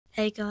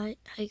Hey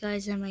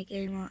guys, I'm a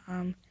gamer.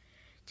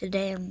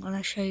 Today I'm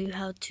gonna show you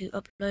how to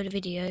upload a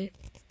video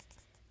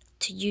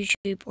to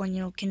YouTube on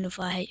your Kindle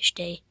Fire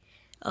HD.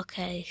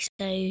 Okay,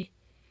 so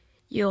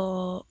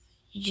you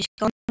just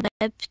go on the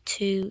web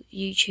to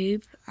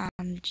YouTube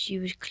and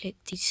you would click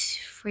these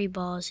three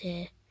bars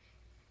here,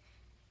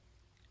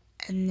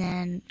 and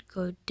then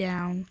go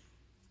down.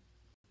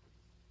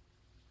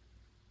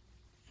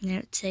 And then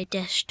it would say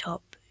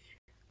desktop.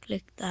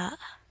 Click that.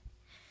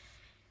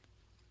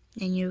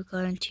 Then you go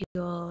into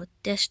your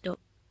desktop,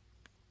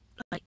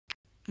 like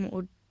what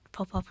would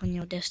pop up on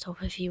your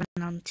desktop if you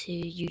went onto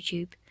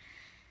YouTube.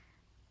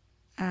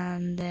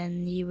 And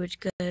then you would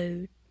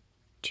go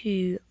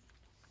to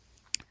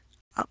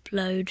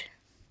upload.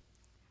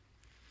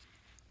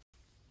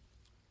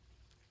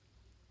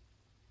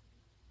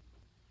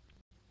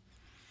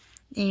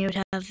 Then you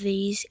would have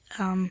these,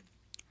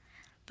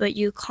 but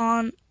you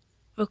can't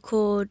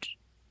record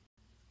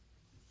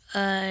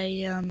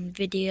a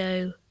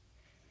video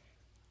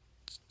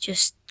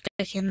just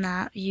clicking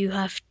that. You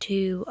have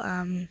to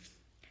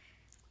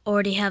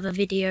already have a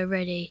video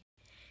ready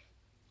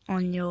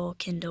on your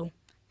Kindle.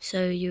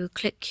 So you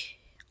click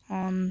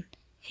on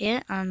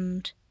here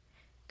and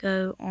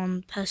go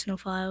on personal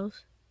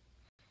files,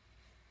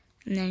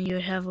 and then you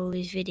would have all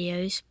these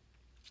videos,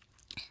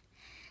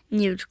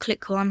 and you would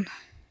click one.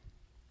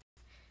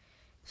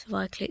 So if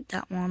I click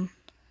that one,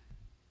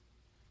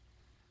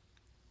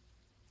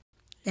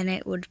 then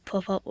it would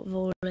pop up with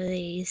all of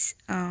these.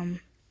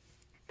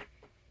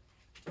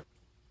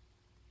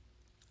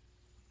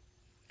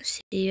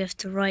 So you have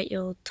to write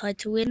your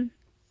title in,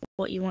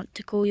 what you want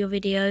to call your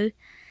video,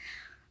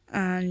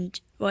 and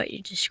write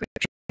your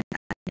description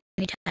and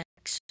any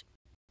text.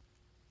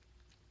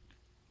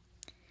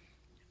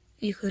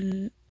 You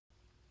can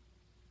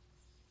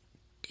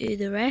do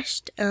the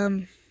rest.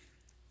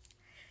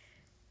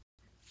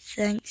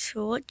 Thanks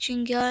for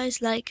watching,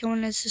 guys. Like,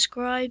 comment, and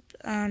subscribe.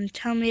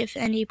 Tell me if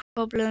any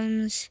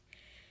problems.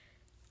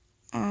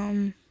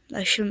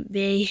 There shouldn't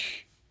be.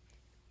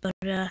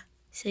 But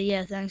so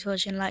yeah, thanks for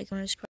watching. Like,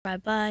 comment, and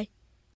subscribe. Bye.